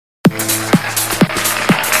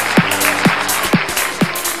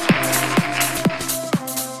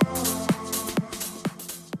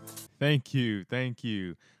Thank you. Thank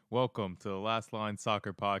you. Welcome to the Last Line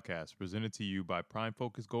Soccer Podcast, presented to you by Prime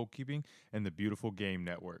Focus Goalkeeping and the Beautiful Game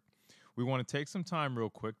Network. We want to take some time real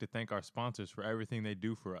quick to thank our sponsors for everything they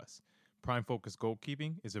do for us. Prime Focus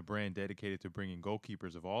Goalkeeping is a brand dedicated to bringing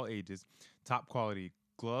goalkeepers of all ages top quality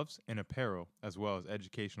gloves and apparel, as well as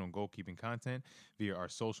educational goalkeeping content via our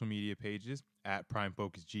social media pages at Prime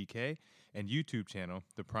Focus GK and YouTube channel,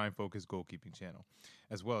 the Prime Focus Goalkeeping channel,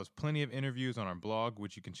 as well as plenty of interviews on our blog,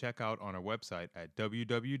 which you can check out on our website at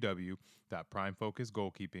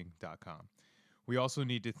www.primefocusgoalkeeping.com. We also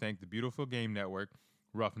need to thank the Beautiful Game Network,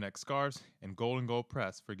 Roughneck Scarves, and Golden Goal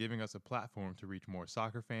Press for giving us a platform to reach more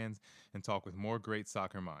soccer fans and talk with more great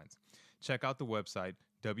soccer minds. Check out the website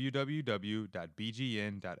www.bgn.fm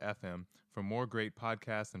for more great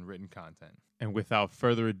podcasts and written content. And without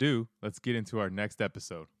further ado, let's get into our next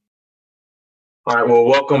episode. All right, well,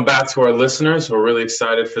 welcome back to our listeners. We're really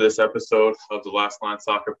excited for this episode of the Last Line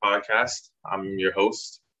Soccer Podcast. I'm your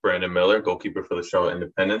host, Brandon Miller, goalkeeper for the show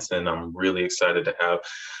Independence, and I'm really excited to have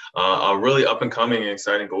a really up-and-coming and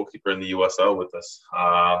exciting goalkeeper in the USL with us,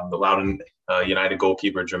 the Loudoun United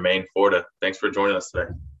goalkeeper, Jermaine Fordah. Thanks for joining us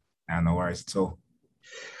today. No worries at all.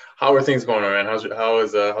 How are things going, man? How's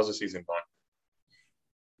the season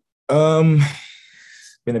going?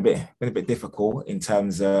 Been a bit difficult in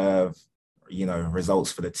terms of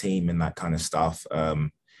results for the team and that kind of stuff.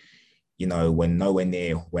 We're nowhere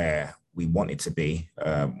near where we wanted to be.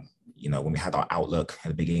 When we had our outlook at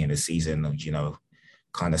the beginning of the season,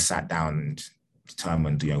 kind of sat down and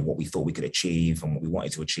determined what we thought we could achieve and what we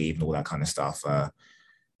wanted to achieve and all that kind of stuff.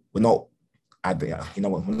 We're not at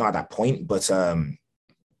that point, but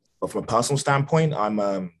from a personal standpoint, I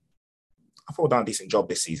thought I've done a decent job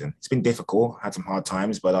this season. It's been difficult, had some hard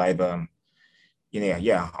times, but I'm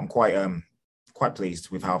quite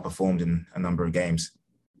pleased with how I performed in a number of games.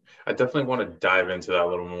 I definitely want to dive into that a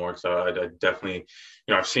little more. So I definitely,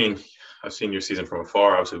 I've seen your season from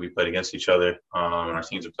afar. Obviously, we played against each other, and our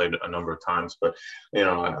teams have played a number of times. But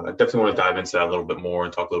I definitely want to dive into that a little bit more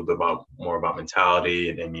and talk a little bit more about mentality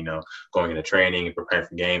and going into training and preparing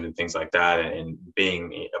for games and things like that, and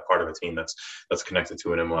being a part of a team that's connected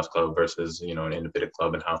to an MLS club versus an independent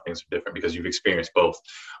club, and how things are different because you've experienced both.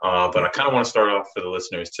 But I kind of want to start off for the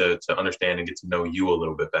listeners to understand and get to know you a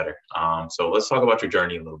little bit better. So let's talk about your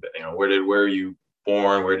journey a little bit. Where were you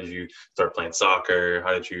born? Where did you start playing soccer?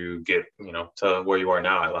 How did you get, to where you are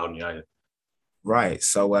now at Loudoun United? Right.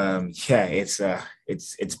 So, it's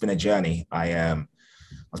been a journey. I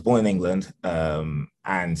was born in England,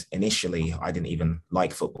 and initially I didn't even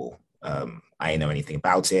like football. I didn't know anything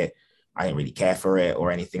about it. I didn't really care for it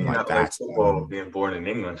or anything like that. Like football, being born in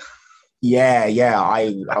England. Yeah.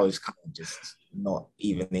 I was kind of just not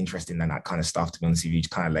even interested in that kind of stuff, to be honest with you,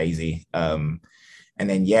 just kind of lazy. And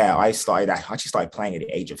then, I actually started playing at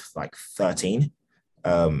the age of like 13.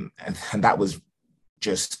 And that was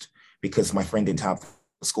just because my friend didn't have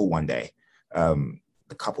school one day. A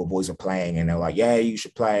couple of boys were playing and they were like, yeah, you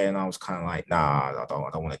should play. And I was kind of like, nah, I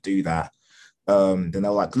don't want to do that. Then they were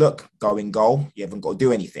like, look, go in goal. You haven't got to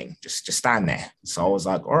do anything. Just stand there. So I was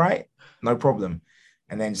like, all right, no problem.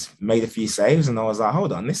 And then just made a few saves and I was like,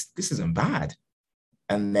 hold on, this isn't bad.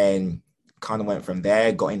 And then kind of went from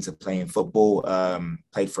there, got into playing football,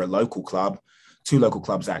 played for a local club, 2 local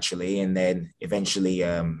clubs actually, and then eventually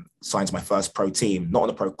signed my first pro team, not on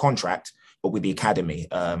a pro contract, but with the academy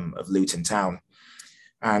of Luton Town.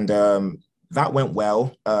 And that went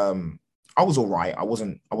well. I was all right. I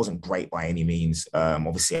wasn't great by any means.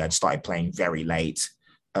 Obviously, I'd started playing very late,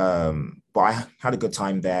 but I had a good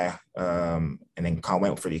time there, and then kind of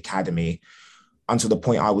went for the academy until the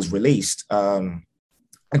point I was released.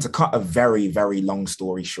 And to cut a very, very long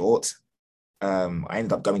story short, I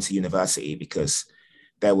ended up going to university because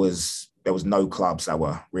there was no clubs that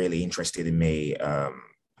were really interested in me. I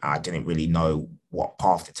didn't really know what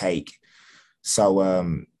path to take. So,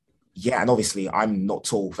 and obviously I'm not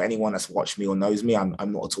tall. For anyone that's watched me or knows me, I'm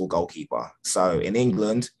not a tall goalkeeper. So in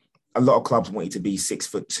England, a lot of clubs want you to be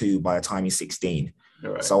 6'2" by the time you're 16.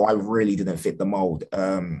 Right. So I really didn't fit the mold.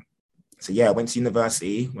 I went to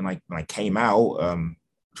university. When I came out,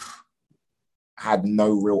 had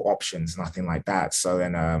no real options, nothing like that. So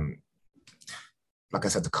then, like I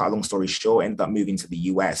said, to cut a long story short, ended up moving to the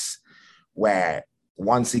US, where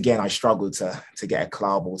once again, I struggled to get a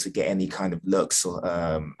club or to get any kind of looks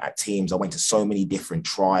at teams. I went to so many different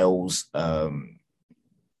trials, and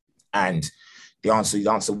the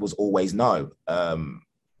answer was always no. And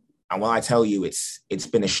when I tell you it's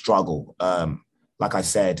been a struggle, like I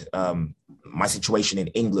said, my situation in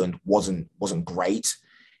England wasn't great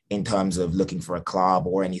in terms of looking for a club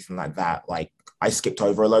or anything like that. Like I skipped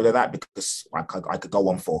over a load of that because I could go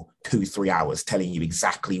on for 2-3 hours telling you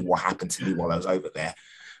exactly what happened to me while I was over there.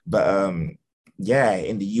 But yeah,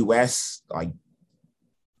 in the US,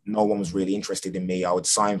 no one was really interested in me. I would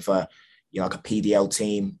sign for, like a PDL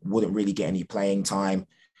team, wouldn't really get any playing time.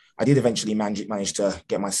 I did eventually manage to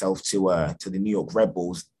get myself to the New York Red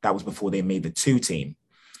Bulls. That was before they made the 2 team.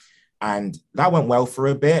 And that went well for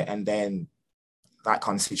a bit. And then that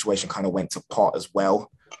kind of situation kind of went to pot as well.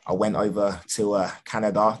 I went over to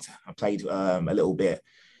Canada. I played a little bit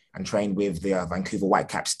and trained with the Vancouver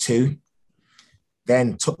Whitecaps too.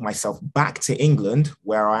 Then took myself back to England,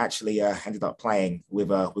 where I actually ended up playing with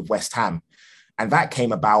West Ham. And that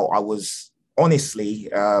came about, I was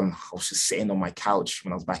honestly, I was just sitting on my couch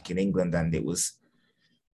when I was back in England, and it was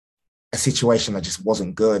a situation that just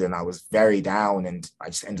wasn't good. And I was very down, and I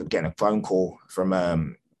just ended up getting a phone call from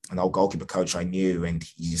an old goalkeeper coach I knew. And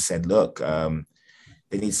he just said, look,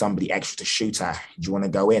 they need somebody extra to shoot at. Do you want to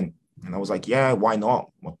go in? And I was like, yeah, why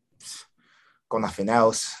not? Well, got nothing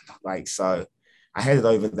else. So I headed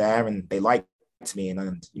over there, and they liked me.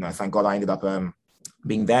 And thank God I ended up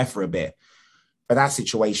being there for a bit. But that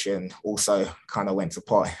situation also kind of went to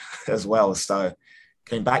pot as well. So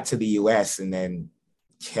came back to the US, and then,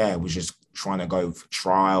 was just trying to go for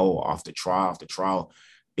trial after trial after trial,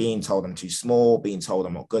 being told I'm too small, being told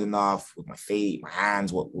I'm not good enough with my feet, my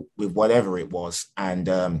hands, with whatever it was. And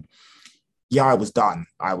I was done.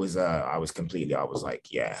 I was like,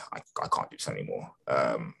 I can't do this anymore.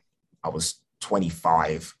 I was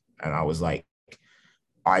 25, and I was like,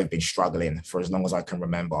 I've been struggling for as long as I can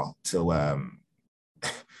remember to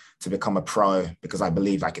become a pro, because I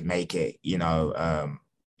believed I could make it,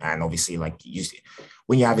 and obviously,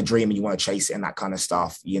 when you have a dream and you want to chase it and that kind of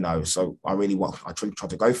stuff, so I tried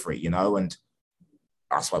to go for it, and I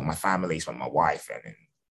spoke to my family, spoke to my wife, and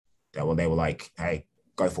they were like, hey,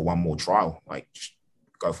 go for one more trial, just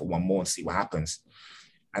go for one more and see what happens.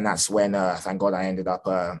 And that's when, thank God, I ended up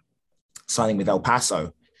signing with El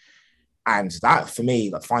Paso. And that, for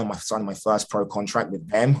me, signing my first pro contract with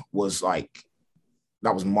them was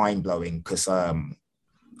that was mind blowing, because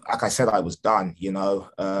like I said, I was done,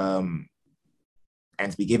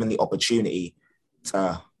 and to be given the opportunity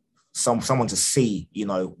to someone to see,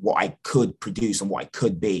 what I could produce and what I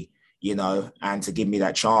could be, and to give me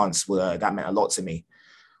that chance, that meant a lot to me.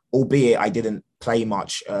 Albeit I didn't play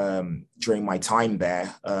much during my time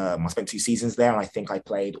there. I spent 2 seasons there, and I think I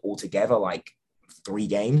played altogether 3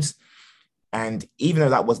 games. And even though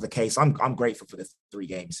that was the case, I'm grateful for the 3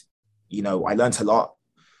 games. I learned a lot.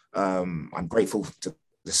 I'm grateful to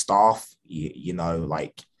the staff,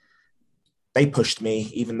 they pushed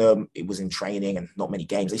me, even though it was in training and not many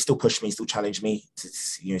games. They still pushed me, still challenged me to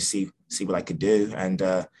see what I could do. And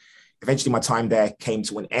eventually my time there came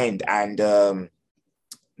to an end. And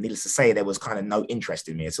needless to say, there was kind of no interest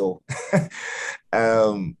in me at all.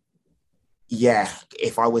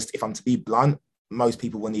 If I'm to be blunt, most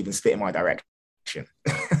people wouldn't even spit in my direction.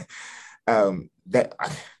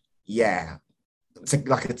 To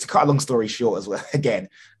cut a long story short as well, again,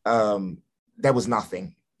 there was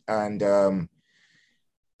nothing. And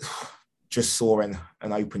just saw an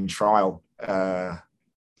open trial at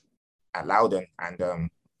Loudoun, and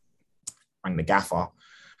rang the gaffer. I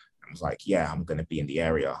was like, yeah, I'm going to be in the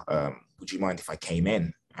area. Would you mind if I came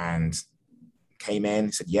in? And came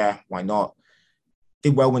in, said, yeah, why not?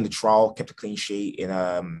 Did well in the trial, kept a clean sheet in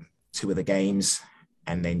 2 of the games.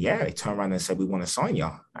 And then, they turned around and said, we want to sign you.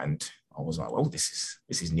 And I was like, well, this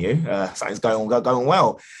is new. Something's going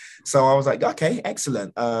well. So I was like, okay,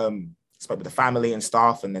 excellent. Spoke with the family and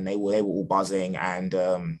stuff, and then they were all buzzing. And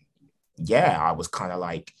I was kind of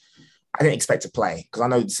like, I didn't expect to play, because I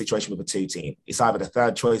know the situation with the 2 team. It's either the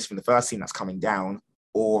 3rd choice from the 1st team that's coming down,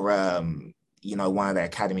 or one of their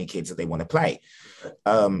academy kids that they want to play.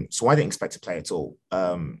 So I didn't expect to play at all.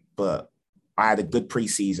 But I had a good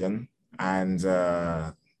preseason, and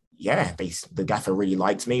the gaffer really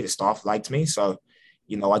liked me. The staff liked me. So,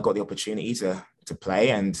 I got the opportunity to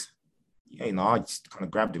play, and, I just kind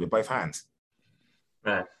of grabbed it with both hands.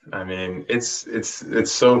 Man, I mean, it's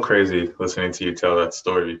so crazy listening to you tell that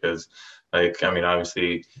story, because,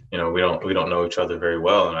 obviously, we don't know each other very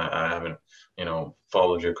well, and I haven't,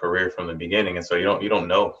 followed your career from the beginning, and so you don't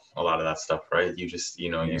know a lot of that stuff, right? You just,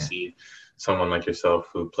 you see someone like yourself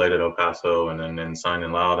who played at El Paso and then signed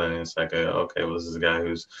in Loudoun, and it's like, okay, well, this is a guy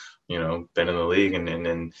who's, been in the league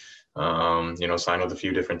and signed with a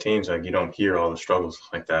few different teams. Like, you don't hear all the struggles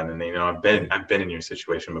like that. And I've been in your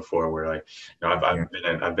situation before, where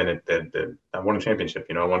I've been at I won a championship.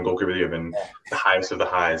 I won goalkeeper of the year, been the highest of the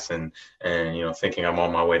highs, and thinking I'm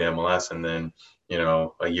on my way to MLS, and then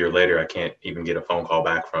a year later, I can't even get a phone call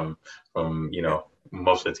back from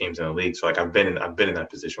most of the teams in the league. So like I've been in that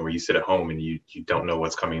position where you sit at home and you don't know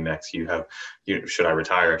what's coming next. Should I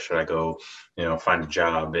retire? Should I go, find a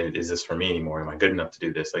job? Is this for me anymore? Am I good enough to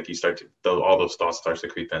do this? Like you start to all those thoughts starts to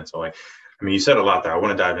creep in. So like, I mean, you said a lot there. I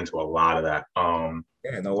want to dive into a lot of that.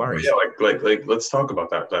 Yeah, no worries. Yeah, like let's talk about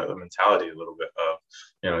that mentality a little bit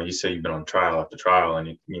of, you say you've been on trial after trial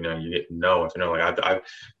and you didn't know if like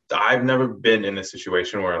I've never been in a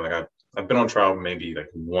situation where like I've been on trial maybe like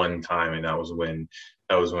one time, and that was when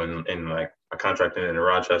in like my contract ended in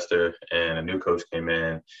Rochester and a new coach came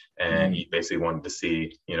in and he basically wanted to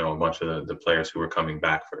see, a bunch of the players who were coming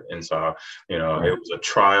back for it. And so, it was a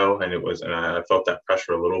trial and I felt that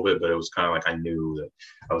pressure a little bit, but it was kind of like I knew that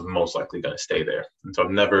I was most likely going to stay there. And so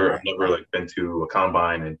I've never like been to a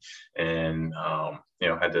combine and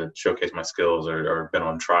had to showcase my skills or been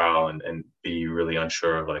on trial and be really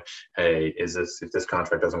unsure of like, hey, if this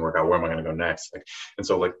contract doesn't work out, where am I going to go next? Like, and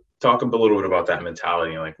so like, talk a little bit about that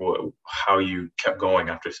mentality and like how you kept going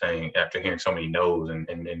after hearing so many no's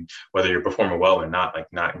and whether you're performing well or not, like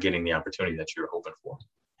not getting the opportunity that you were hoping for.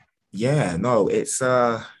 Yeah, no, it's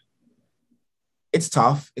tough.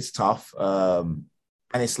 It's tough. And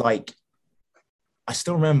it's like, I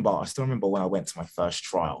still remember when I went to my first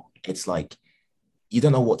trial. It's like, you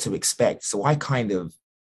don't know what to expect. So I kind of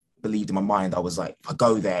believed in my mind. I was like, if I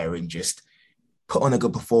go there and just put on a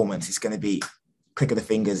good performance, it's going to be click of the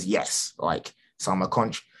fingers, yes, like sign my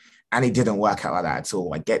contract. And it didn't work out like that at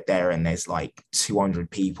all. I get there and there's like 200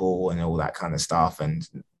 people and all that kind of stuff, and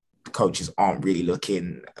the coaches aren't really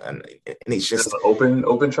looking, and it's just an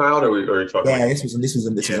open trial, or are you talking? Yeah, this was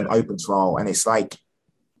an open trial, and it's like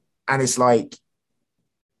I'm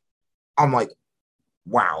like,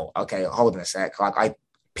 wow, okay, hold on a sec. Like I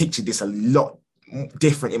pictured this a lot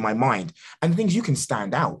different in my mind, and things you can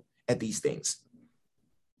stand out at these things,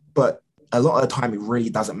 but a lot of the time it really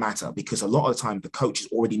doesn't matter, because a lot of the time the coaches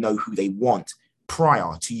already know who they want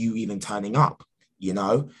prior to you even turning up,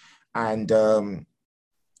 and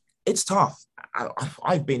it's tough.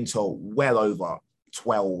 I've been to well over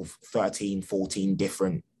 12, 13, 14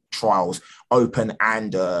 different trials, open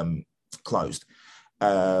and closed.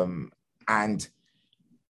 And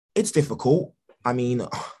it's difficult. I mean,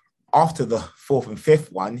 after the fourth and fifth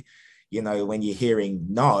one, when you're hearing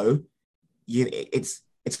no, it's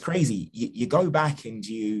crazy. You go back and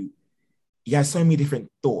you have so many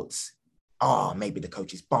different thoughts. Oh, maybe the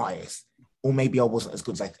coach is biased, or maybe I'm not as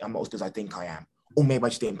good as I think I am, or maybe I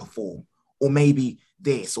just didn't perform, or maybe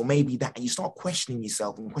this, or maybe that. And you start questioning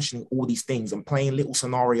yourself and questioning all these things and playing little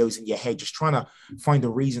scenarios in your head, just trying to find a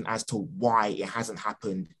reason as to why it hasn't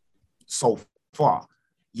happened so far,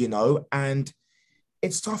 and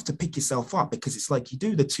it's tough to pick yourself up, because it's like you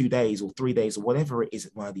do the 2 days or 3 days or whatever it is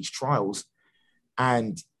at one of these trials,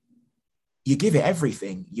 and you give it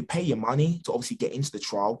everything. You pay your money to obviously get into the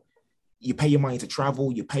trial. You pay your money to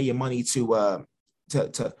travel. You pay your money for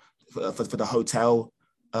the hotel,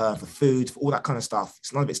 for food, for all that kind of stuff.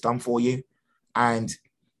 It's none of it's done for you, and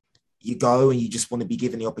you go and you just want to be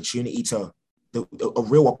given the opportunity a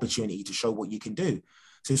real opportunity to show what you can do.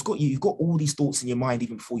 So you've got all these thoughts in your mind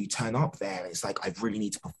even before you turn up there. It's like, I really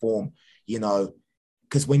need to perform,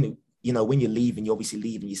 because when you leave, and you obviously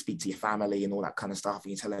leave and you speak to your family and all that kind of stuff,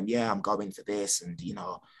 and you tell them, yeah, I'm going for this, and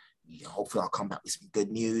hopefully I'll come back with some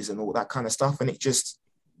good news and all that kind of stuff. And it's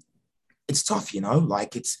tough,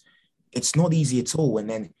 like it's not easy at all. And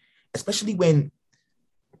then especially when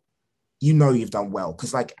you've done well,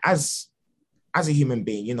 because like as a human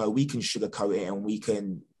being, we can sugarcoat it and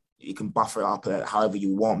you can buffer it up however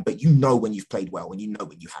you want, but when you've played well and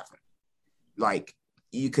when you haven't. Like,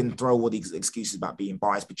 you can throw all these excuses about being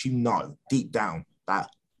biased, but deep down that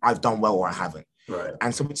I've done well or I haven't. Right.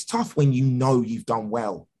 And so it's tough when you've done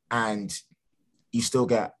well and you still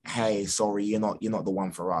get, hey, sorry, you're not the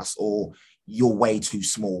one for us, or you're way too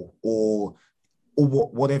small, or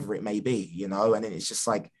whatever it may be, and then it's just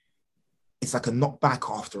like, it's like a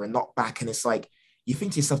knockback after a knockback, and it's like, you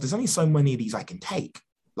think to yourself, there's only so many of these I can take.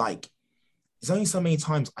 Like, there's only so many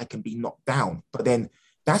times I can be knocked down. But then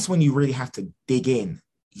that's when you really have to dig in,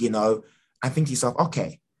 and think to yourself,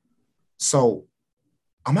 okay, so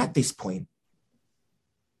I'm at this point.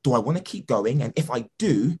 Do I want to keep going? And if I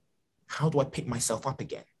do, how do I pick myself up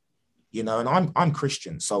again? And I'm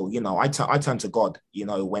Christian. So, I turn to God,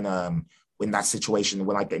 when that situation,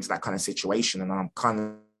 when I get into that kind of situation, and I'm kind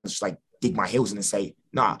of just like dig my heels in and say,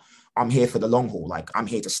 nah, I'm here for the long haul. Like, I'm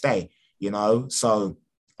here to stay, so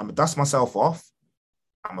I'm gonna dust myself off.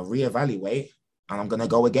 I'm gonna reevaluate, and I'm gonna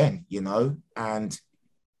go again, and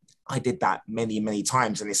I did that many, many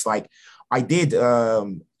times. And it's like, I did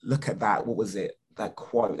look at that. What was it? that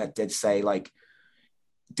quote that did say like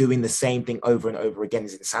doing the same thing over and over again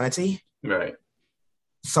is insanity. Right.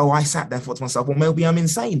 So I sat there and thought to myself, well, maybe I'm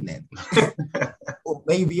insane then. Or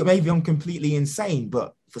maybe I'm completely insane,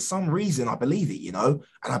 but for some reason I believe it, you know,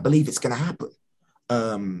 and I believe it's going to happen.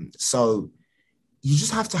 So you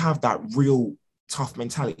just have to have that real tough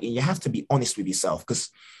mentality, and you have to be honest with yourself, because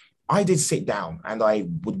I did sit down and I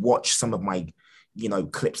would watch some of my, you know,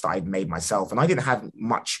 clips that I'd made myself, and I didn't have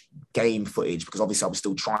much game footage because obviously I was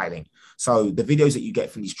still trialing. So the videos that you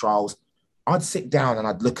get from these trials, I'd sit down and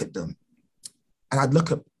I'd look at them, and I'd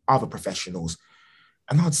look at other professionals,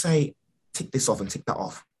 and I'd say, tick this off and tick that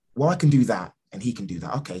off. Well, I can do that and he can do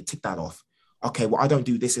that. Okay, tick that off. Okay, well, I don't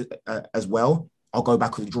do this as well. I'll go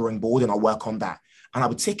back to the drawing board and I'll work on that. And I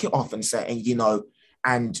would tick it off and say,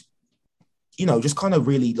 and just kind of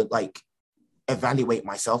really like evaluate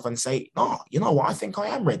myself and say, oh, you know what, I think I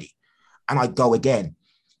am ready. And I'd go again.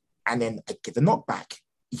 And then I'd get the knockback,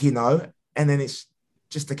 you know, and then it's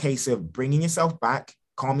just a case of bringing yourself back,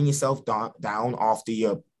 calming yourself down after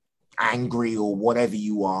you're angry or whatever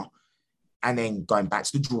you are, and then going back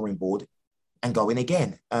to the drawing board and going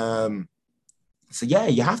again. So yeah,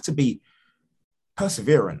 you have to be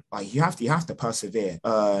perseverant. Like you have to persevere.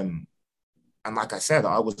 And like I said,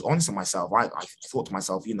 I was honest with myself. I thought to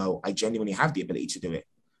myself, you know, I genuinely have the ability to do it.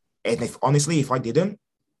 And if I didn't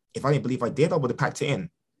believe I did, I would have packed it in.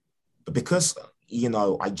 But because, you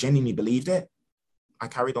know, I genuinely believed it, I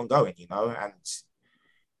carried on going, you know, and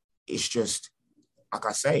it's just, like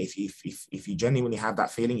I say, if you genuinely have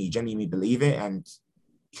that feeling, you genuinely believe it, and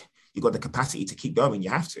you've got the capacity to keep going, you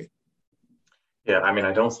have to. Yeah, I mean,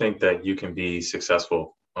 I don't think that you can be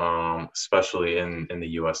successful, especially in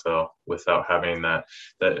the USL, without having that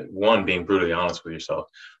one, being brutally honest with yourself,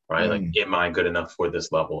 right? Like, am I good enough for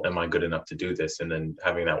this level? Am I good enough to do this? And then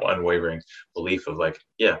having that unwavering belief of like,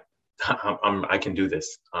 yeah, I can do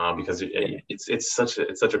this, because it's such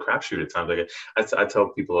a crapshoot at times. Like I tell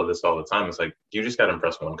people this all the time. It's like, you just got to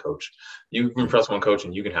impress one coach. You impress one coach,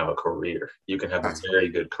 and you can have a career. You can have a very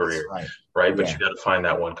good career, right? But you got to find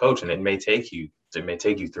that one coach, and it may take you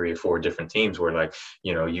 3 or 4 different teams where, like,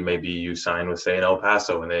 you know, you sign with, say, in El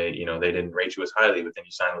Paso, and they didn't rate you as highly, but then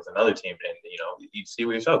you sign with another team, and you know, you see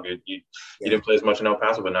with yourself, you didn't play as much in El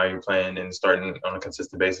Paso, but now you're playing and starting on a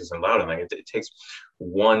consistent basis in Loudoun. Like it takes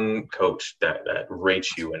one coach that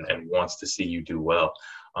rates you and wants to see you do well.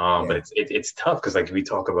 But it's tough because, like, you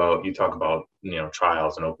talk about, you know,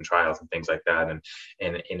 trials and open trials and things like that, and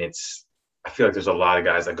it's, I feel like there's a lot of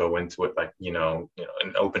guys that go into it like, you know,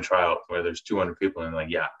 an open trial where there's 200 people and like,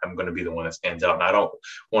 yeah, I'm going to be the one that stands out. And I don't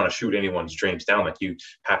want to shoot anyone's dreams down. Like, you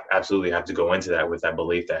absolutely have to go into that with that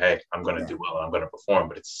belief that, hey, I'm going to do well and I'm going to perform.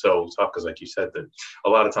 But it's so tough because, like you said, that a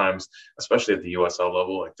lot of times, especially at the USL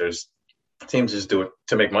level, like, there's teams just do it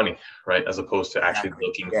to make money, right? As opposed to actually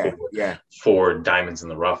looking for diamonds in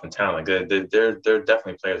the rough and talent. Like, they're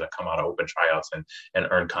definitely players that come out of open tryouts and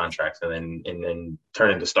earn contracts and then turn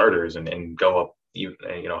into starters and go up, you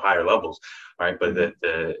know, higher levels, right? But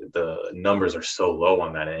the numbers are so low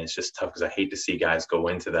on that, and it's just tough because I hate to see guys go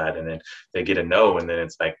into that and then they get a no, and then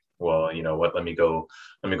it's like, well, you know what? Let me go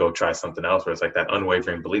try something else. Where it's like that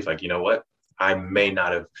unwavering belief, like, you know what?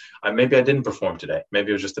 maybe I didn't perform today. Maybe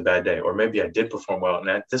it was just a bad day, or maybe I did perform well,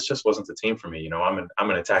 and this just wasn't the team for me. You know, I'm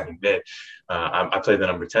an attacking mid. I play the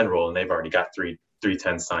number 10 role, and they've already got three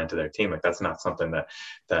 10s signed to their team. Like, that's not something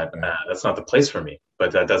that's not the place for me.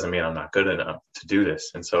 But that doesn't mean I'm not good enough to do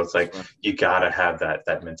this. And so it's like, you gotta have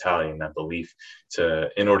that mentality and that belief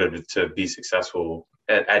in order to be successful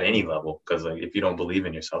at any level. Because, like, if you don't believe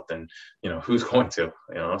in yourself, then, you know, who's going to?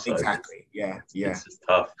 You know, so exactly. It's just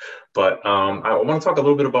tough. But I want to talk a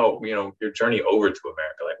little bit about, you know, your journey over to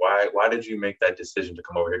America. Like, why did you make that decision to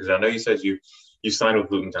come over here? Because I know you said you signed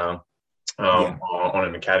with Loudoun Town on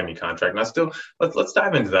an academy contract. And let's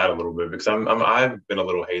dive into that a little bit, because I've been a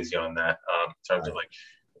little hazy on that in terms of, like,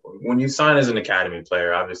 when you sign as an academy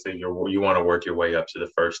player, obviously you want to work your way up to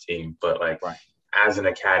the first team, but as an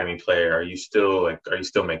academy player, are you still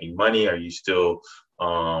making money? Are you still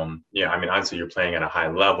I mean, obviously you're playing at a high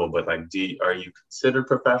level, but like, are you considered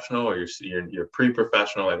professional, or you're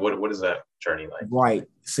pre-professional? Like, what is that journey like? Right.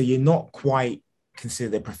 So you're not quite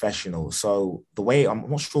considered a professional. So the way, I'm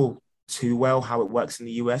not sure too well how it works in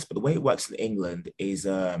the US, but the way it works in England is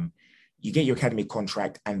you get your academy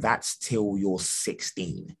contract, and that's till you're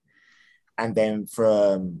 16. And then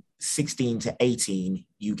from 16 to 18,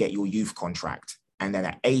 you get your youth contract. And then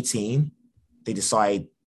at 18, they decide,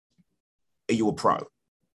 are you a pro?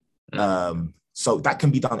 So that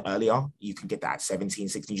can be done earlier. You can get that at 17,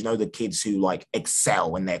 16. You know, the kids who like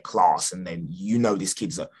excel in their class, and then, you know, this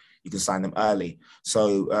kid's you can sign them early.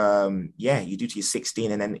 So you do to your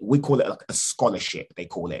 16, and then we call it like a scholarship. They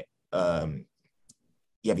call it.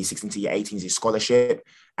 You have your 16 to your 18 is your scholarship,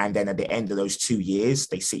 and then at the end of those 2 years,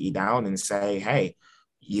 they sit you down and say, "Hey,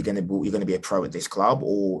 you're gonna be a pro at this club,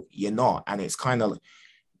 or you're not." And it's kind of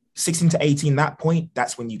 16 to 18. That point,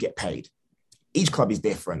 that's when you get paid. Each club is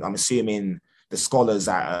different. I'm assuming the scholars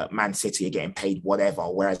at Man City are getting paid whatever,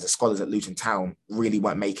 whereas the scholars at Luton Town really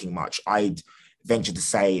weren't making much. I'd venture to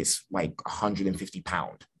say it's like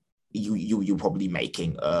 £150 you're probably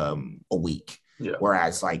making a week. Yeah.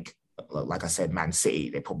 Whereas like I said, Man City,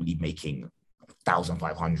 they're probably making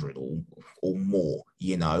 1,500 or more,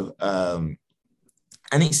 you know.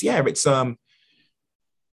 And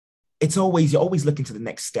it's always, you're always looking to the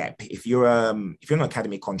next step. If you're on an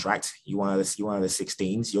academy contract, you're one of the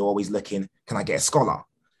 16s, you're always looking, can I get a scholar?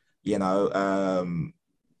 You know,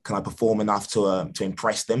 can I perform enough to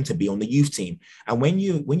impress them to be on the youth team? And when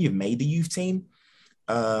you've made the youth team,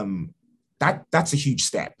 that's a huge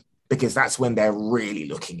step, because that's when they're really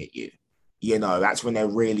looking at you. You know, that's when they're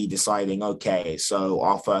really deciding, okay, so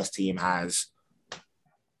our first team has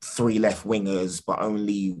 3 left wingers, but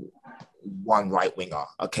only 1 right winger.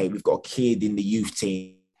 Okay, we've got a kid in the youth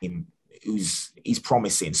team he's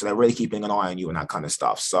promising. So they're really keeping an eye on you and that kind of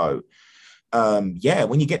stuff. So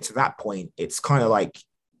when you get to that point, it's kind of like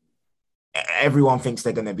everyone thinks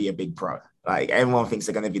they're going to be a big pro. Like everyone thinks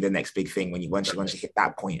they're going to be the next big thing once you hit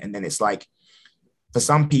that point. And then it's like, for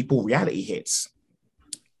some people, reality hits.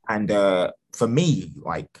 And for me,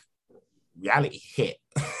 like reality hit.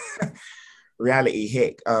 Reality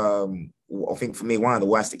hit. I think for me, one of the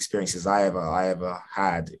worst experiences I ever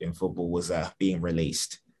had in football was being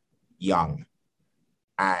released young.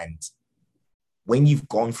 And when you've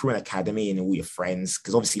gone through an academy and all your friends,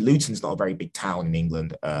 because obviously Luton's not a very big town in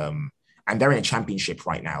England, and they're in a championship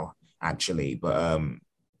right now, actually. But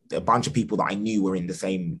a bunch of people that I knew were in the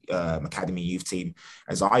same academy youth team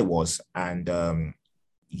as I was. And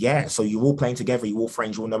so you're all playing together, you're all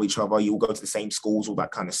friends, you all know each other, you all go to the same schools, all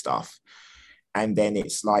that kind of stuff. And then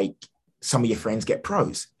it's like some of your friends get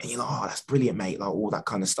pros and you're like, oh, that's brilliant, mate, like all that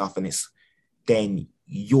kind of stuff. And then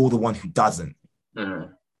you're the one who doesn't.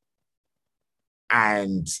 Mm-hmm.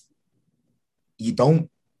 And you don't,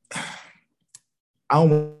 I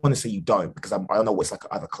don't want to say you don't, because I don't know what's like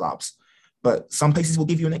at other clubs, but some places will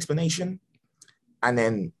give you an explanation. And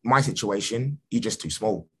then my situation, you're just too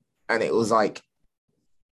small. And it was like,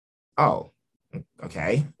 oh,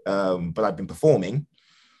 okay. But I've been performing.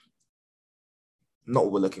 Not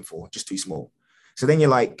what we're looking for, just too small. So then you're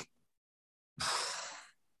like,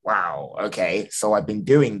 wow, okay. So I've been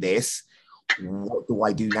doing this. What do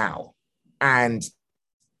I do now? And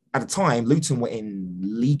at the time, Luton were in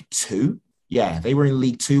League Two. Yeah, they were in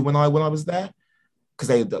League Two when I was there, because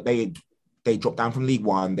they dropped down from League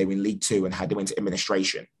One. They were in League Two and they went to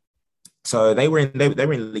administration. So they were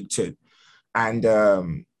in League Two, and a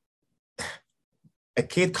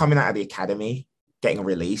kid coming out of the academy getting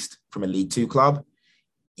released from a League Two club,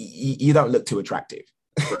 you don't look too attractive.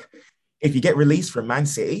 If you get released from Man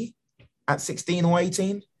City at 16 or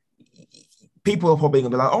 18, people are probably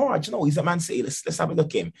going to be like, all right, you know, he's at Man City. Let's have a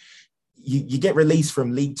look at him. You get released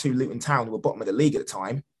from League Two Luton Town, who were bottom of the league at the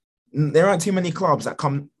time. There aren't too many clubs that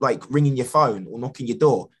come like ringing your phone or knocking your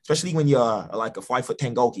door, especially when you're like a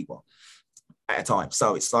 5'10" goalkeeper at a time.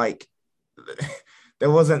 So it's like there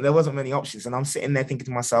wasn't many options. And I'm sitting there thinking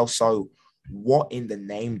to myself, so what in the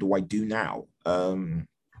name do I do now?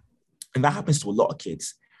 And that happens to a lot of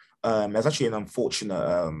kids. There's actually an unfortunate,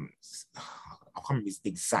 I can't remember the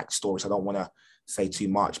exact story, so I don't want to say too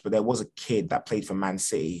much, but there was a kid that played for Man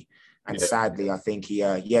City. And sadly, I think he,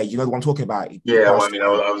 you know what I'm talking about. Well, I mean,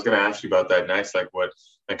 I was going to ask you about that next, like what,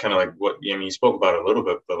 and kind of like what, I mean, you spoke about it a little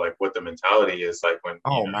bit, but like what the mentality is like when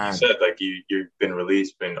you said like you've been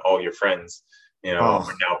released, been all your friends, you know, are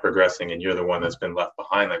now progressing and you're the one that's been left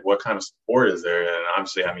behind. Like what kind of support is there? And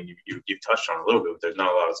obviously, I mean, you've touched on it a little bit, but there's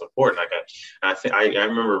not a lot of support. And I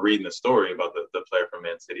remember reading the story about the player from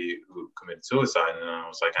Man City who committed suicide. And I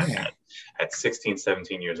was like, at 16,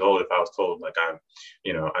 17 years old, if I was told like I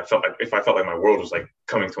felt like my world was like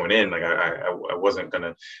coming to an end, like I wasn't going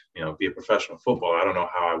to, you know, be a professional footballer, I don't know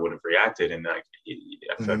how I would have reacted. And I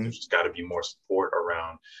feel like there's just got to be more support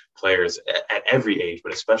around players at every age,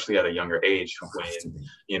 but especially at a younger age when,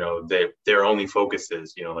 you know, their only focus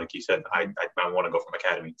is, you know, like you said, I want to go from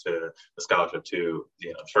academy to the scholarship to,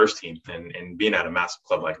 you know, first team, and being at a massive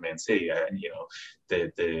club like Man City, you know,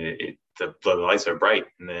 the lights are bright,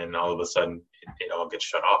 and then all of a sudden it all gets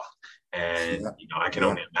shut off. And you know, I can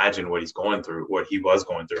only imagine what he was going through,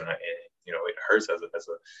 and you know, it hurts as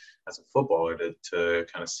a footballer to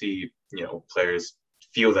kind of see, you know, players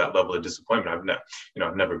feel that level of disappointment.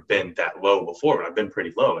 I've never been that low before, but I've been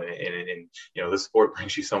pretty low. And this sport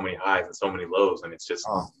brings you so many highs and so many lows, and it's just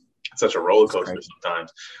such a roller coaster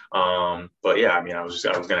sometimes. But yeah, I mean, I was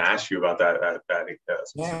going to ask you about that specific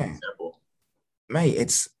example.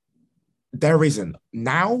 Mate, there isn't.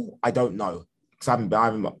 Now, I don't know, because I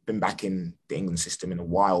haven't been back in the England system in a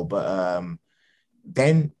while, but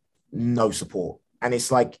then no support. And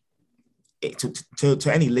it's like,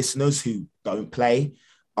 to any listeners who don't play,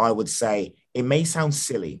 I would say it may sound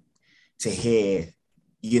silly to hear,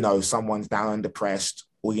 someone's down and depressed,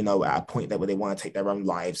 or, at a point where they want to take their own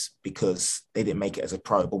lives because they didn't make it as a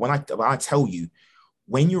pro. But when I tell you,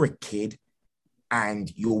 when you're a kid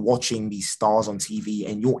and you're watching these stars on TV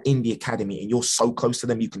and you're in the academy and you're so close to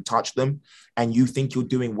them, you can touch them, and you think you're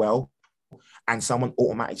doing well, and someone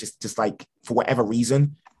automatically just like, for whatever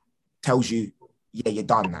reason, tells you, yeah, you're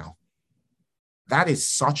done now. That is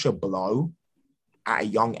such a blow at a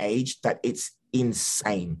young age that it's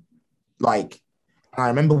insane. Like, I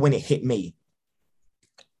remember when it hit me,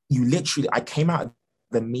 I came out of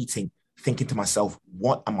the meeting thinking to myself,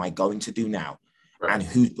 what am I going to do now? Right. And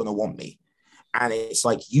who's going to want me? And it's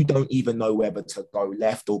like, you don't even know whether to go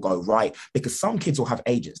left or go right, because some kids will have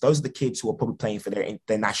agents. Those are the kids who are probably playing for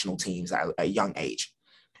their national teams at a young age.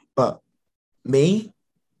 But me,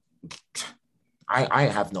 I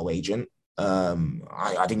have no agent.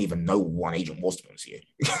 I didn't even know what one agent was, to be honest with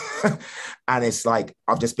you. And it's like,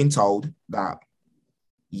 I've just been told that,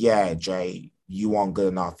 yeah, Jay, you aren't good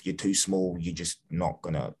enough. You're too small. You're just not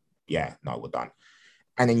gonna, no, we're done.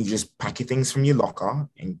 And then you just pack your things from your locker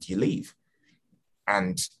and you leave.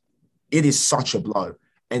 And it is such a blow.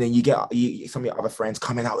 And then you get some of your other friends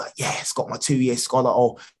coming out like, yeah, it's got my 2-year scholar.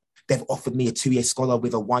 Oh, they've offered me a 2-year scholar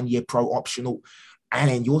with a 1-year pro optional. And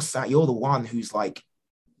then you're the one who's like,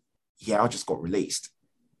 yeah, I just got released.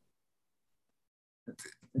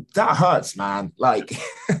 That hurts, man. Like,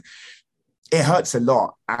 it hurts a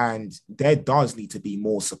lot. And there does need to be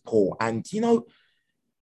more support. And,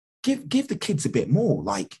 give the kids a bit more.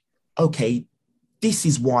 Like, okay, this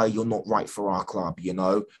is why you're not right for our club,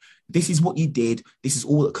 This is what you did. This is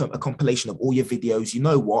all a compilation of all your videos. You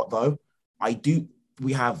know what, though?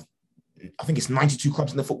 We have, I think it's 92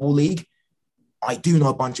 clubs in the Football League. I do know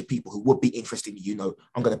a bunch of people who would be interested in you.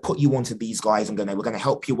 I'm going to put you onto these guys. We're going to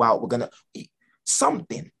help you out. We're going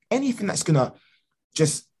to anything that's going to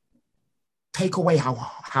just take away how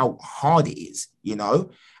hard it is,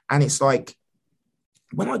 And it's like,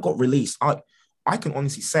 when I got released, I can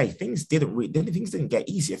honestly say things didn't get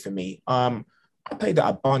easier for me. I played at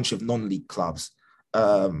a bunch of non-league clubs,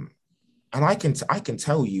 and I can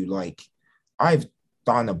tell you, like, I've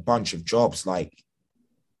done a bunch of jobs. Like,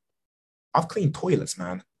 I've cleaned toilets,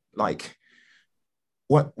 man. Like,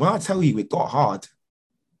 when I tell you it got hard,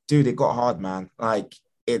 dude, it got hard, man. Like,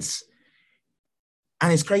 it's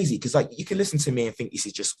crazy because, like, you can listen to me and think this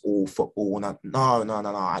is just all football. And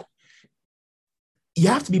no. You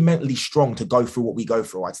have to be mentally strong to go through what we go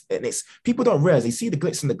through. And it's, people don't realize, they see the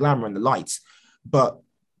glitz and the glamour and the lights, but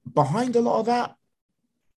behind a lot of that,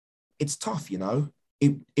 it's tough,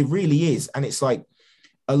 It really is. And it's like,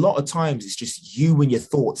 a lot of times it's just you and your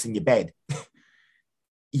thoughts in your bed,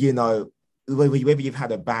 whether you've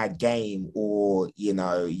had a bad game or,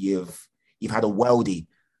 you've had a worldie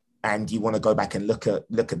and you want to go back and look at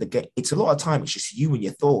the game. It's a lot of time. It's just you and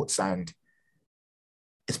your thoughts. And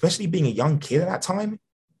especially being a young kid at that time,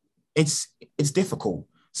 it's difficult.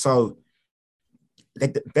 So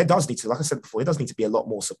there does need to, like I said before, it does need to be a lot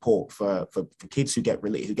more support for kids who get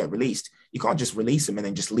released. You can't just release them and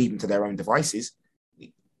then just leave them to their own devices.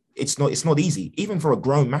 It's not easy, even for a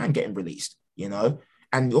grown man getting released,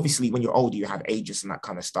 And obviously, when you're older, you have agents and that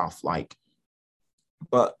kind of stuff. Like,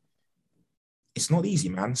 but it's not easy,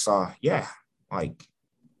 man. So yeah, like,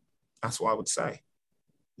 that's what I would say.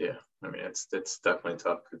 Yeah, I mean, it's definitely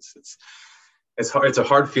tough. It's hard. It's a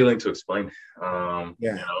hard feeling to explain. Like,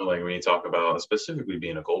 when you talk about specifically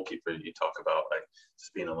being a goalkeeper, you talk about like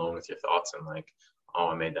just being alone with your thoughts and like, oh,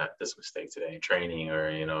 I made this mistake today in training, or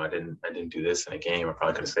I didn't do this in a game. I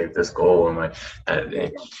probably could have saved this goal. And like,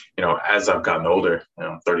 as I've gotten older,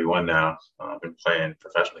 I'm 31 now. I've been playing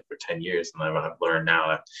professionally for 10 years, and I've learned now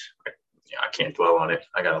that I can't dwell on it.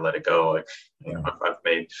 I gotta let it go. Like, I've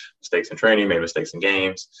made mistakes in training, made mistakes in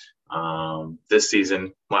games. This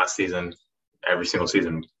season, last season, every single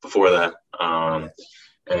season before that.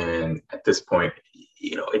 And at this point,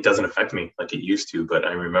 it doesn't affect me like it used to. But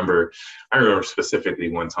I remember specifically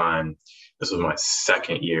one time, this was my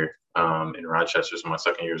second year in Rochester, so my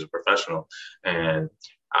second year as a professional. And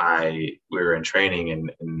we were in training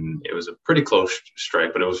and it was a pretty close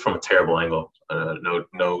strike, but it was from a terrible angle.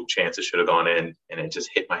 No chance it should have gone in, and it just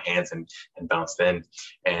hit my hands and bounced in.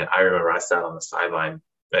 And I remember I sat on the sideline,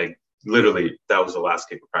 like literally that was the last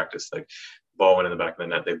kick of practice. Like ball went in the back of the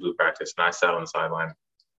net, they blew practice, and I sat on the sideline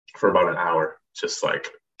for about an hour, just like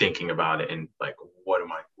thinking about it and like what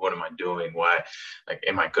am I doing? Why, like,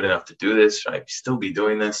 am I good enough to do this? Should I still be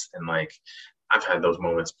doing this? And like I've had those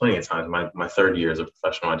moments plenty of times. My third year as a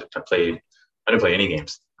professional, I didn't play any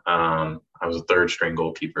games. I was a third string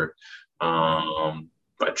goalkeeper. I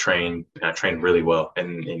trained really well.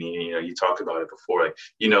 And you talked about it before, like,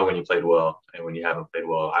 when you played well and when you haven't played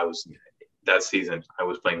well. That season, I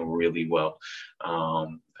was playing really well.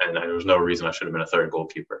 And there was no reason I should have been a third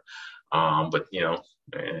goalkeeper. But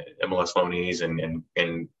MLS loanees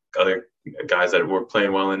and other guys that were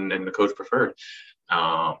playing well and the coach preferred.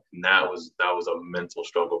 And that was a mental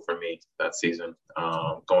struggle for me that season.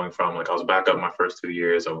 Going from, like, I was back up my first 2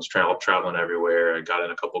 years. I was traveling everywhere. I got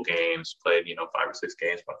in a couple games, played 5 or 6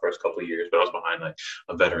 games my first couple of years, but I was behind like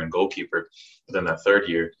a veteran goalkeeper. But then that third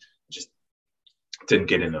year, just didn't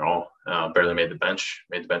get in at all. Barely made the bench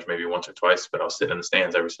maybe once or twice, but I was sitting in the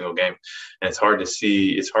stands every single game. And it's hard to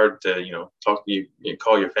see. It's hard to talk to you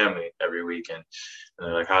call your family every weekend.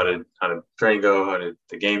 Like, how did training go? How did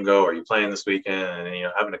the game go? Are you playing this weekend?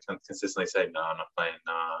 And having to consistently say, no, I'm not playing.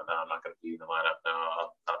 No, I'm not going to be in the lineup. No, I'm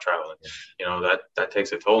not traveling. That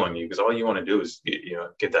takes a toll on you, because all you want to do is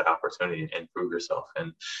get that opportunity and prove yourself.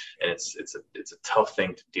 And it's a tough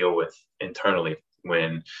thing to deal with internally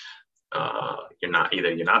when you're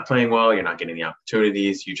not playing well, you're not getting the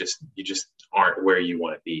opportunities, you just aren't where you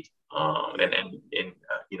want to be.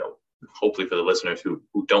 Hopefully for the listeners who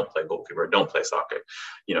don't play goalkeeper, don't play soccer,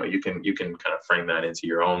 you can kind of frame that into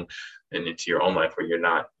your own life, where you're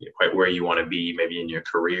not quite where you want to be, maybe in your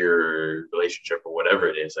career or relationship or whatever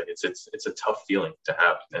it is. Like, it's a tough feeling to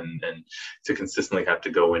have, and to consistently have to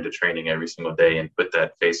go into training every single day and put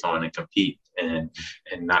that face on and compete and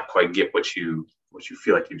not quite get what you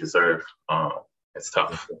feel like you deserve. It's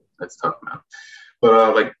tough. It's tough, man.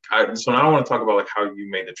 But so now I want to talk about like how you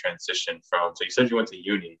made the transition from. So you said you went to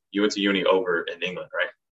uni. You went to uni over in England,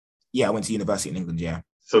 right? Yeah, I went to university in England. Yeah.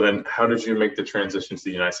 So then, how did you make the transition to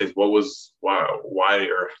the United States? Why,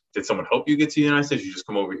 or did someone help you get to the United States? You just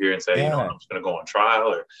come over here and say, I'm just going to go on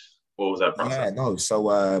trial, or what was that process? Yeah, no.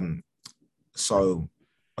 So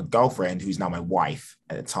a girlfriend, who's now my wife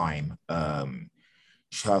at the time,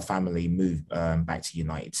 her family moved back to the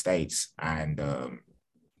United States, and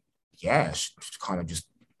she kind of just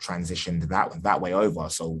transitioned that way over.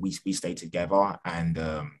 So we stayed together, and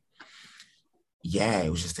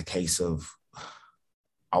it was just a case of,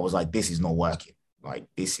 I was like, this is not working. Like,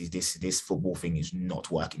 this football thing is not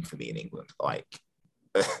working for me in England. Like,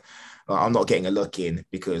 I'm not getting a look in,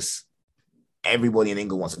 because everybody in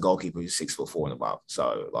England wants a goalkeeper who's 6'4" and above.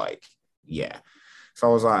 So so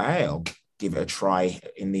I was like, hey, I'll give it a try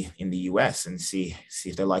in the US and see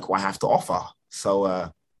if they like what I have to offer.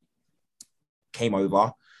 So came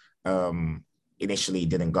over. Initially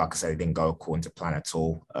didn't go, because I didn't go according to plan at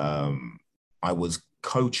all. I was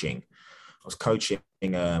coaching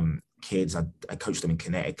kids. I coached them in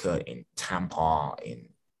Connecticut, in Tampa, in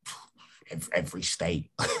every state.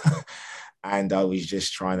 And I was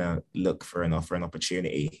just trying to look for an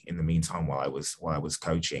opportunity in the meantime while I was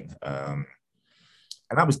coaching. And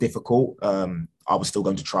that was difficult. I was still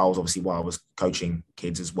going to trials, obviously, while I was coaching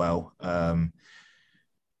kids as well.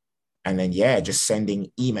 And then, just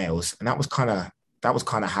sending emails. And that was kind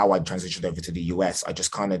of how I transitioned over to the US. I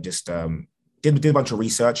just kind of did a bunch of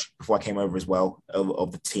research before I came over as well,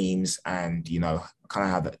 of the teams, and,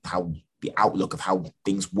 kind of how the outlook of how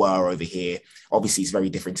things were over here. Obviously, it's very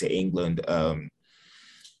different to England.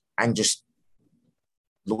 And just,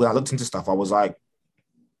 when I looked into stuff, I was like,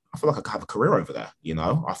 I feel like I could have a career over there.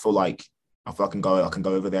 I feel like I can go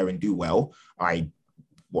over there and do well. I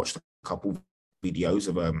watched a couple videos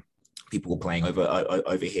of people playing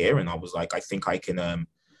over here, and I was like, I think I can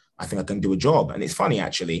do a job. And it's funny,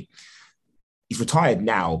 actually. He's retired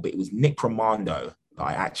now, but it was Nick Romando that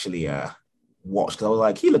I actually watched, because I was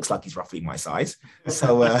like, he looks like he's roughly my size.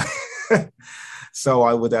 So so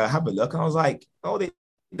I would have a look, and I was like, oh,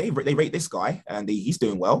 they rate this guy, and he's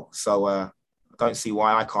doing well. So I don't see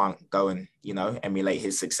why I can't go and emulate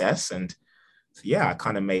his success. And so, I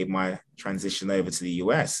kind of made my transition over to the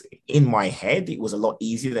US. In my head, it was a lot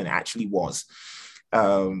easier than it actually was.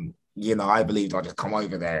 I believed I'd just come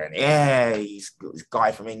over there and he's this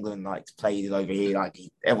guy from England, like, played over here, like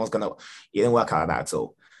everyone's gonna. It didn't work out like that at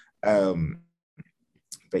all.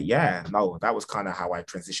 But that was kind of how I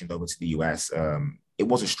transitioned over to the US. It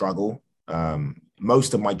was a struggle.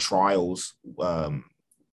 most of my trials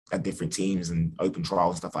at different teams and open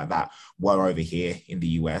trials and stuff like that were over here in the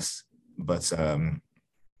US. But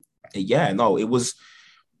yeah, no, it was,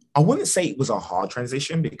 I wouldn't say it was a hard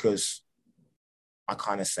transition, because I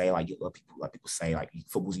kind of say, like, people say, like,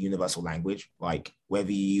 football's a universal language. Like, whether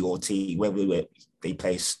they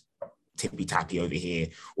play tippy tappy over here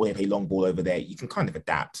or they play long ball over there, you can kind of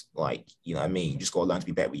adapt. Like, you know what I mean? You just got to learn to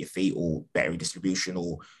be better with your feet, or better distribution,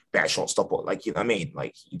 or better shot stopper. Like, you know what I mean?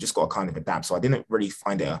 Like, you just got to kind of adapt. So I didn't really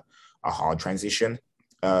find it a hard transition.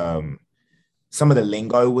 Some of the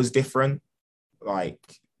lingo was different. Like,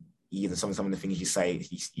 some of the things you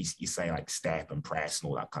say like step and press and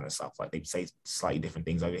all that kind of stuff. Like, they say slightly different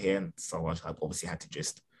things over here, and so I obviously had to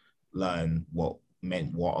just learn what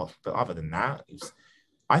meant what. But other than that,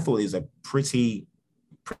 I thought it was a pretty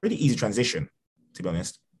easy transition, to be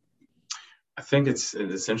honest. I think it's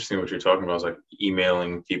interesting what you're talking about, is like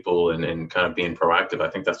emailing people and kind of being proactive. I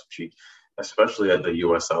think that's what you, especially at the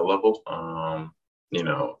USL level.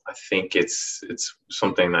 I think it's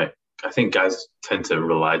something that I think guys tend to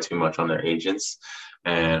rely too much on their agents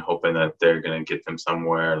and hoping that they're going to get them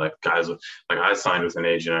somewhere. Like, guys, like, I signed with an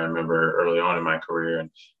agent, I remember, early on in my career, and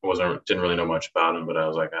didn't really know much about him, but I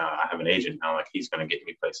was like, I have an agent now, like, he's going to get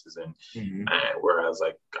me places. And whereas,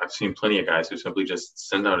 like, I've seen plenty of guys who simply just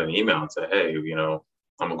send out an email and say, hey,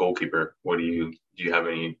 I'm a goalkeeper. Do you have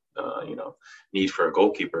any, need for a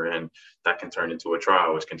goalkeeper? And that can turn into a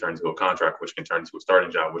trial, which can turn into a contract, which can turn into a starting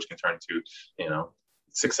job, which can turn to,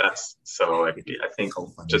 success. So, like, I think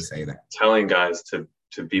just telling guys to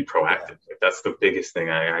be proactive. Like, that's the biggest thing.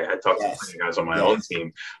 I talk to plenty of guys on my own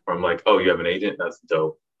team where I'm like, oh, you have an agent? That's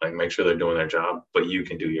dope. Like, make sure they're doing their job, but you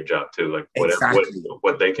can do your job too. Like,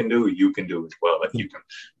 what they can do, you can do as well. Like,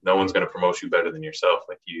 no one's going to promote you better than yourself.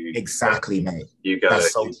 Like, mate. You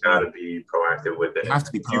gotta be proactive with it. You have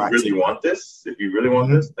to be proactive. If you really want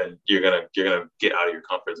this, then you're gonna get out of your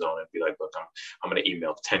comfort zone and be like, look, I'm gonna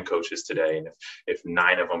email 10 coaches today, and if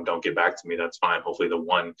 9 of them don't get back to me, that's fine. Hopefully the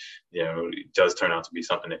one, does turn out to be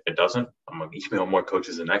something. If it doesn't, I'm gonna email more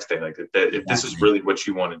coaches the next day. Like, if this is really what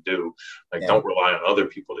you want to do, like, don't rely on other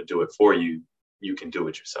people to do it for you. You can do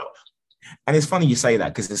it yourself. And it's funny you say that,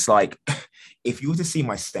 because it's like, if you were to see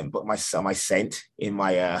my sent in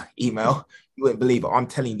my email, you wouldn't believe it. I'm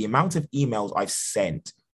telling you, the amount of emails I've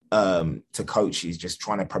sent to coaches just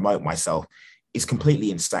trying to promote myself is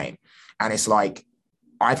completely insane. And it's like,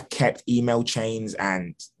 I've kept email chains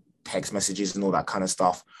and text messages and all that kind of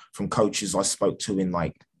stuff from coaches I spoke to in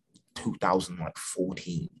like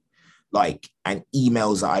 2014, like, and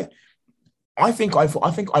emails that I think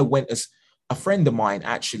I went, as a friend of mine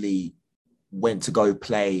actually went to go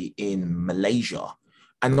play in Malaysia,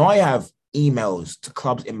 and I have emails to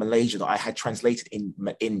clubs in Malaysia that I had translated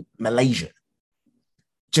in Malaysian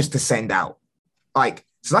just to send out. Like,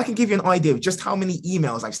 so I can give you an idea of just how many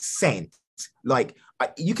emails I've sent. Like,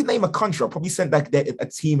 you can name a country, I'll probably send back a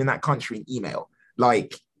team in that country an email.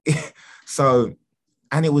 Like, so,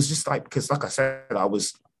 and it was just like, because like I said,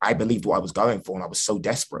 I believed what I was going for, and I was so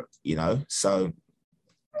desperate, So,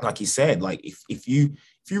 like you said, like, if you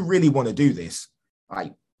really want to do this,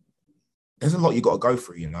 like, there's a lot you got to go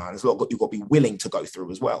through, and there's a lot you got to be willing to go through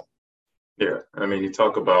as well. Yeah, I mean, you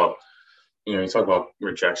talk about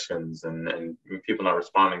rejections and people not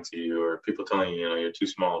responding to you, or people telling you, you're too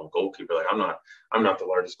small of a goalkeeper. Like, I'm not the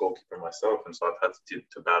largest goalkeeper myself, and so I've had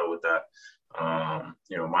to battle with that.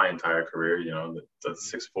 My entire career, the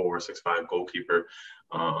 6'4", 6'5" goalkeeper,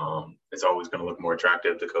 it's always going to look more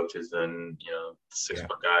attractive to coaches than, the 6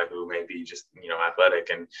 foot guy who may be just, athletic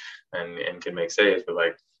and can make saves. But,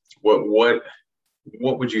 like,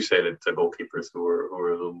 what would you say to goalkeepers who are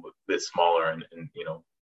a little bit smaller and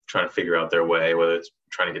trying to figure out their way, whether it's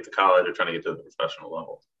trying to get to college or trying to get to the professional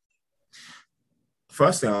level?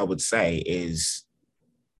 First thing I would say is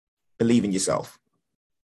believe in yourself.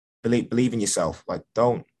 Believe in yourself. Like,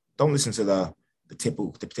 don't listen to the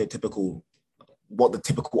typical what the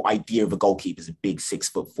typical idea of a goalkeeper is, a big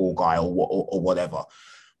 6'4" guy or whatever.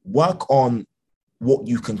 Work on what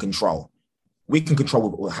you can control. We can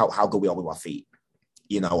control how good we are with our feet,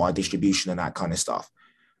 our distribution and that kind of stuff.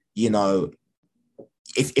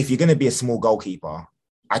 If you're going to be a small goalkeeper,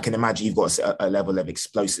 I can imagine you've got a level of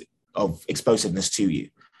explosiveness to you.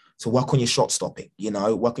 So work on your shot stopping,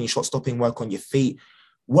 work on your shot stopping, work on your feet,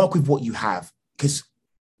 work with what you have. Because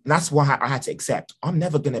that's why I had to accept, I'm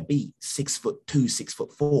never going to be 6'2",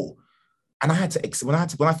 6'4". And I had to, when I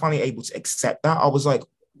finally able to accept that, I was like,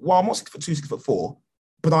 well, I'm not 6'2", 6'4",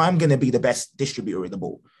 but I am going to be the best distributor of the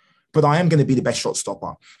ball. But I am going to be the best shot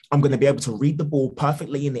stopper. I'm going to be able to read the ball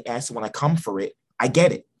perfectly in the air. So when I come for it, I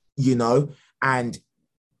get it, and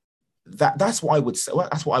that's what I would say.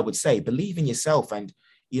 That's what I would say. Believe in yourself, and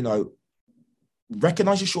you know,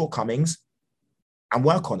 recognize your shortcomings and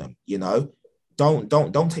work on them. You know,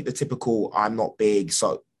 don't take the typical "I'm not big,"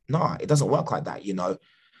 so no, it doesn't work like that. You know,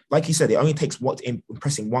 like you said, it only takes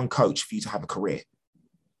impressing one coach for you to have a career.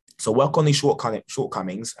 So work on these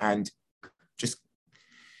shortcomings and just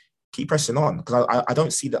keep pressing on, because I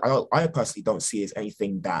don't see that. I personally don't see as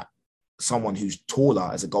anything that someone who's taller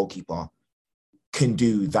as a goalkeeper can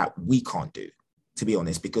do that we can't do, to be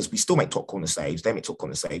honest, because we still make top corner saves. They make top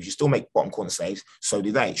corner saves. You still make bottom corner saves. So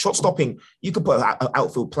do they. Shot stopping, you could put an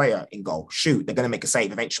outfield player in goal. Shoot, they're going to make a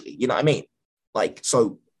save eventually. You know what I mean? Like,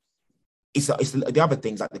 so it's the other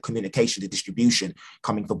things like the communication, the distribution,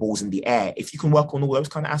 coming for balls in the air. If you can work on all those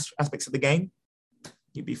kind of aspects of the game,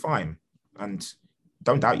 you'd be fine. And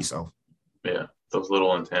don't doubt yourself. Yeah, those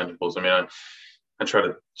little intangibles. I mean, I try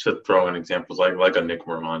to throw in examples like a Nick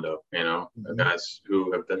Romando, you know, guys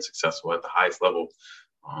who have been successful at the highest level,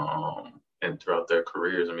 and throughout their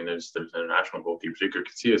careers. I mean, there's international goalkeepers. Iker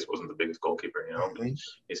Casillas wasn't the biggest goalkeeper, you know, but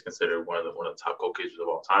he's considered one of the top goalkeepers of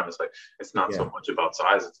all time. It's like, it's not so much about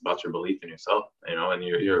size; it's about your belief in yourself, you know, and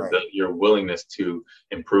your willingness to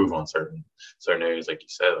improve on certain areas, like you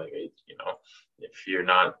said, like, you know. If you're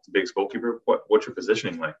not the biggest goalkeeper, what's your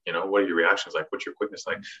positioning like? You know, what are your reactions like? What's your quickness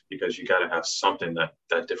like? Because you got to have something that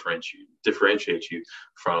differentiates you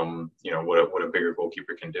from, you know, what a bigger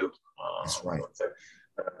goalkeeper can do. That's right.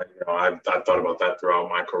 You know, I thought about that throughout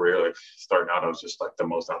my career. Like, starting out, I was just like the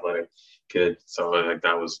most athletic kid, so like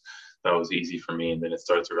that was easy for me. And then I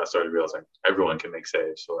started to realize like everyone can make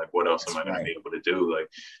saves. So like, what else am I going to be able to do? Like,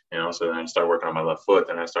 you know, so then I started working on my left foot.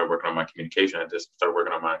 Then I started working on my communication. I just started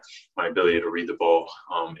working on my ability to read the ball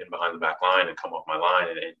in behind the back line and come off my line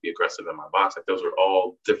and be aggressive in my box. Like, those are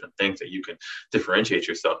all different things that you can differentiate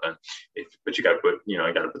yourself in. But you got to put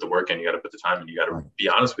the work in. You got to put the time in. You got to be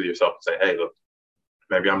honest with yourself and say, hey, look,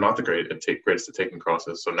 maybe I'm not the greatest at taking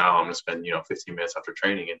crosses. So now I'm going to spend, 15 minutes after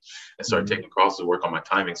training and start taking crosses, work on my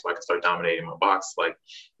timing so I can start dominating my box. Like,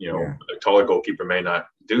 a taller goalkeeper may not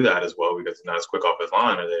do that as well because he's not as quick off his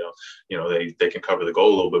line, or they don't, they can cover the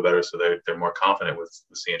goal a little bit better. So they're more confident with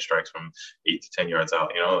seeing strikes from 8 to 10 yards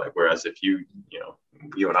out, like, whereas if you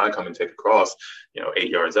and I come and take a cross, 8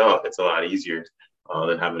 yards out, it's a lot easier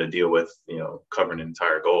than having to deal with, covering an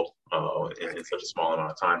entire goal in such a small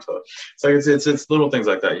amount of time. So it's little things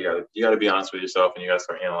like that. You got to be honest with yourself, and you got to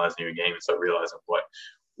start analyzing your game and start realizing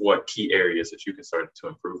what key areas that you can start to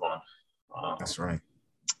improve on. That's right.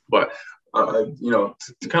 But to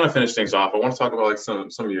kind of finish things off, I want to talk about like some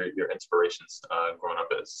of your inspirations growing up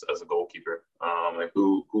as a goalkeeper. Like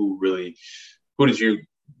who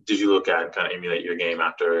did you look at and kind of emulate your game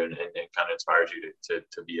after, and kind of inspired you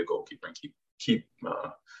to be a goalkeeper and keep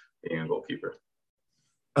being a goalkeeper?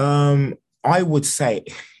 I would say,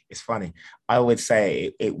 it's funny. I would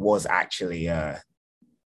say it was actually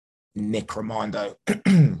Nick Romando,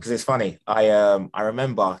 because it's funny. I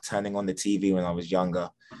remember turning on the TV when I was younger,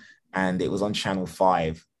 and it was on Channel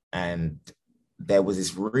 5, and there was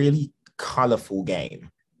this really colorful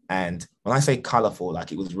game. And when I say colorful,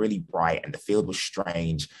 like, it was really bright and the field was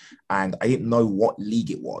strange, and I didn't know what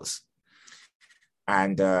league it was.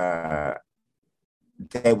 And there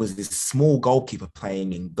was this small goalkeeper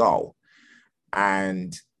playing in goal,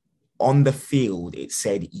 and on the field it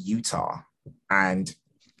said Utah, and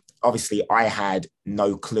obviously I had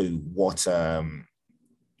no clue what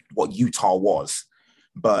Utah was,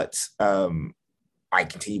 but I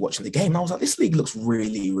continued watching the game, and I was like, this league looks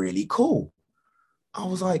really, really cool. I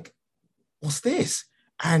was like, what's this?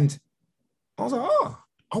 And I was like, oh,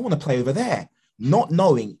 I want to play over there. Not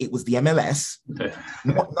knowing it was the MLS,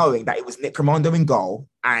 not knowing that it was Nick Romando in goal,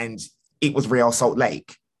 and it was Real Salt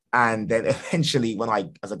Lake. And then eventually,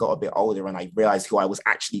 as I got a bit older and I realized who I was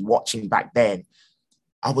actually watching back then,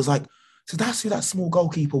 I was like, so that's who that small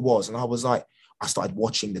goalkeeper was. And I was like, I started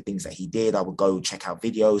watching the things that he did. I would go check out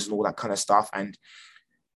videos and all that kind of stuff. And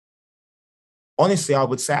honestly, I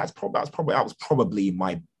would say that was probably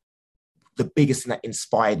the biggest thing that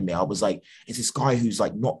inspired me. I was like, it's this guy who's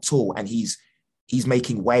like not tall, and he's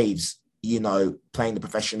making waves, playing the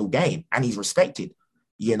professional game, and he's respected,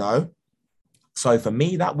 So for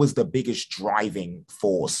me, that was the biggest driving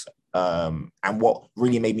force, and what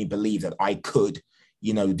really made me believe that I could,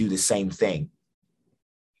 do the same thing.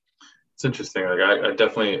 It's interesting. Like I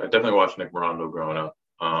definitely watched Nick Morando growing up,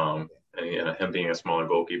 and him being a smaller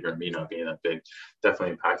goalkeeper and me not being that big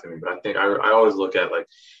definitely impacted me. But I think I always look at, like,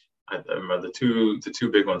 I remember the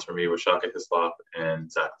two big ones for me were Shaka Hislop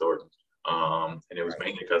and Zach Thornton. And it was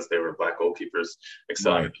mainly because they were black goalkeepers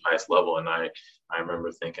excelling at the highest level. And I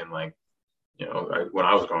remember thinking, like, when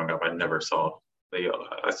I was growing up, I never saw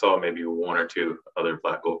I saw maybe one or two other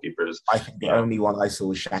black goalkeepers. I think the only one I saw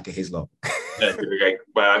was Shaka Hislop.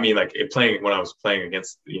 But I mean, like playing when I was playing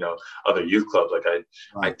against other youth clubs, like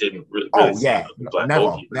I didn't really see other black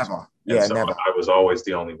goalkeepers. Never. And so never. I was always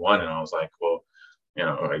the only one, and I was like, well,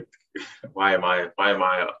 like why am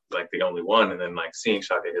I like the only one? And then like seeing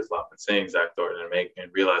Shaka Hislop and seeing Zach Thornton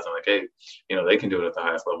and realizing like, hey, they can do it at the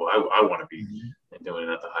highest level. I want to be doing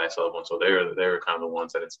it at the highest level. And so they were kind of the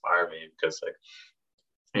ones that inspired me, because like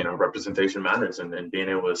representation matters, and being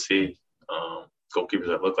able to see goalkeepers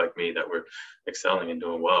that look like me that were excelling and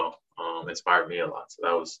doing well inspired me a lot.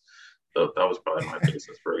 So that was probably my biggest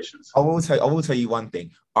inspirations. I will tell you one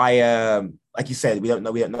thing. I like you said, we don't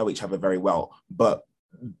know each other very well, but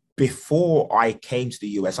before I came to the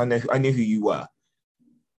US, I knew who you were,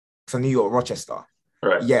 because I knew you were at Rochester.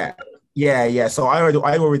 Right. Yeah. So I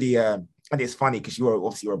already and it's funny because you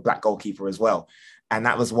were a black goalkeeper as well, and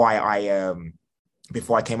that was why I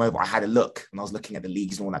before I came over, I had a look, and I was looking at the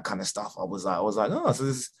leagues and all that kind of stuff. I was like, oh, so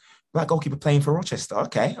this black goalkeeper playing for Rochester.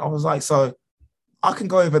 Okay. I was like, so I can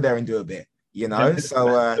go over there and do a bit,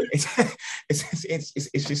 So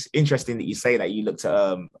it's just interesting that you say that you looked at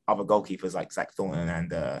other goalkeepers like Zach Thornton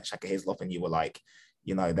and Shaka Hislop, and you were like,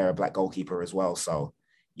 they're a black goalkeeper as well. So,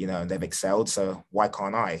 they've excelled. So why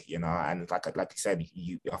can't I? And like you said,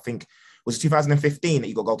 I think was it 2015 that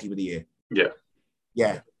you got goalkeeper of the year? Yeah.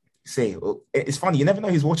 Yeah. See, it's funny. You never know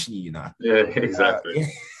who's watching you, Yeah, exactly.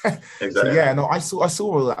 Exactly. So yeah, no, I saw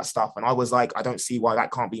all that stuff, and I was like, I don't see why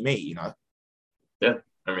that can't be me. Yeah,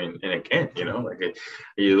 I mean, and it can. Like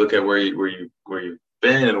you look at where you've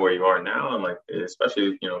been and where you are now, and like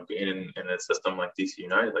especially being in a system like DC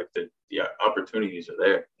United, like the opportunities are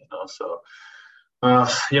there. So. Man,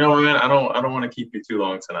 I don't want to keep you too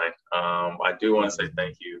long tonight. I do want to say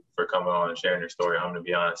thank you for coming on and sharing your story. I'm going to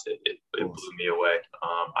be honest, it blew me away.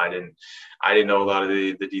 I didn't know a lot of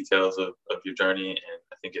the details of your journey, and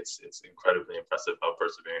I think it's incredibly impressive how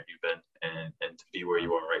perseverant you've been, and to be where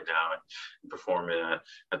you are right now and performing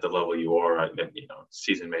at the level you are. And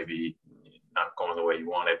season maybe not going the way you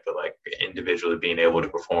want it, but like individually being able to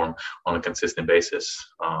perform on a consistent basis,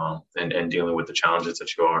 and dealing with the challenges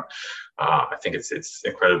that you are. I think it's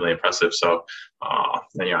incredibly impressive. So, I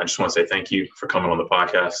just want to say thank you for coming on the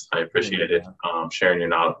podcast. I appreciate it. Sharing your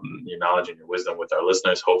knowledge and your wisdom with our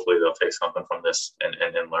listeners. Hopefully, they'll take something from this and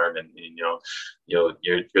learn. And you're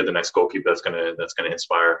the next goalkeeper that's gonna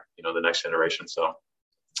inspire the next generation. So.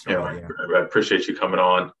 I appreciate you coming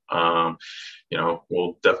on.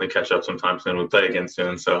 We'll definitely catch up sometime soon. We play again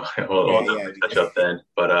soon, so we'll definitely catch up then.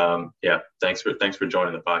 But thanks for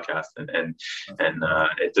joining the podcast. And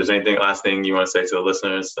if there's last thing you want to say to the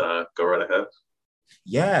listeners, go right ahead.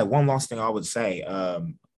 Yeah, one last thing I would say.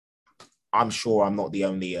 I'm sure I'm not the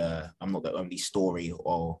only story,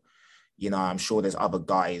 or I'm sure there's other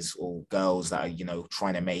guys or girls that are,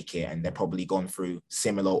 trying to make it, and they're probably gone through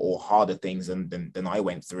similar or harder things than I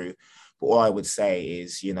went through. But all I would say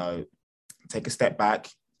is, take a step back,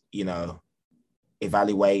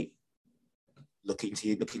 evaluate, look into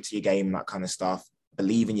your game, that kind of stuff,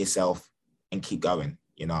 believe in yourself and keep going.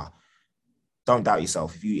 Don't doubt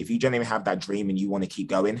yourself. If you genuinely have that dream and you want to keep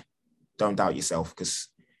going, don't doubt yourself, because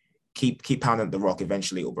keep pounding the rock.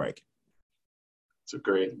 Eventually it'll break. It's a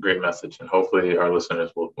great message, and hopefully our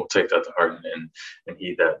listeners will take that to heart and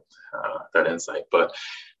heed that insight. But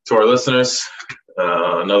to our listeners,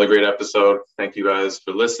 another great episode. Thank you guys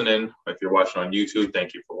for listening. If you're watching on YouTube,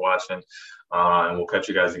 thank you for watching, and we'll catch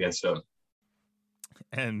you guys again soon.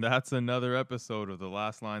 And that's another episode of the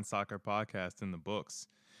Last Line Soccer Podcast in the books.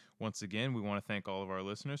 Once again, we want to thank all of our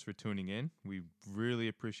listeners for tuning in. We really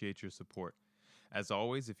appreciate your support. As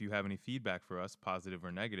always, if you have any feedback for us, positive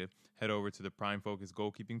or negative, head over to the Prime Focus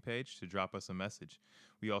goalkeeping page to drop us a message.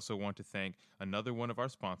 We also want to thank another one of our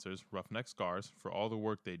sponsors, Roughneck Scars, for all the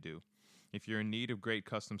work they do. If you're in need of great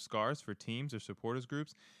custom scars for teams or supporters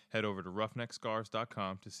groups, head over to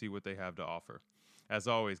roughneckscars.com to see what they have to offer. As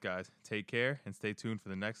always, guys, take care and stay tuned for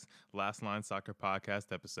the next Last Line Soccer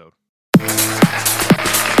Podcast episode.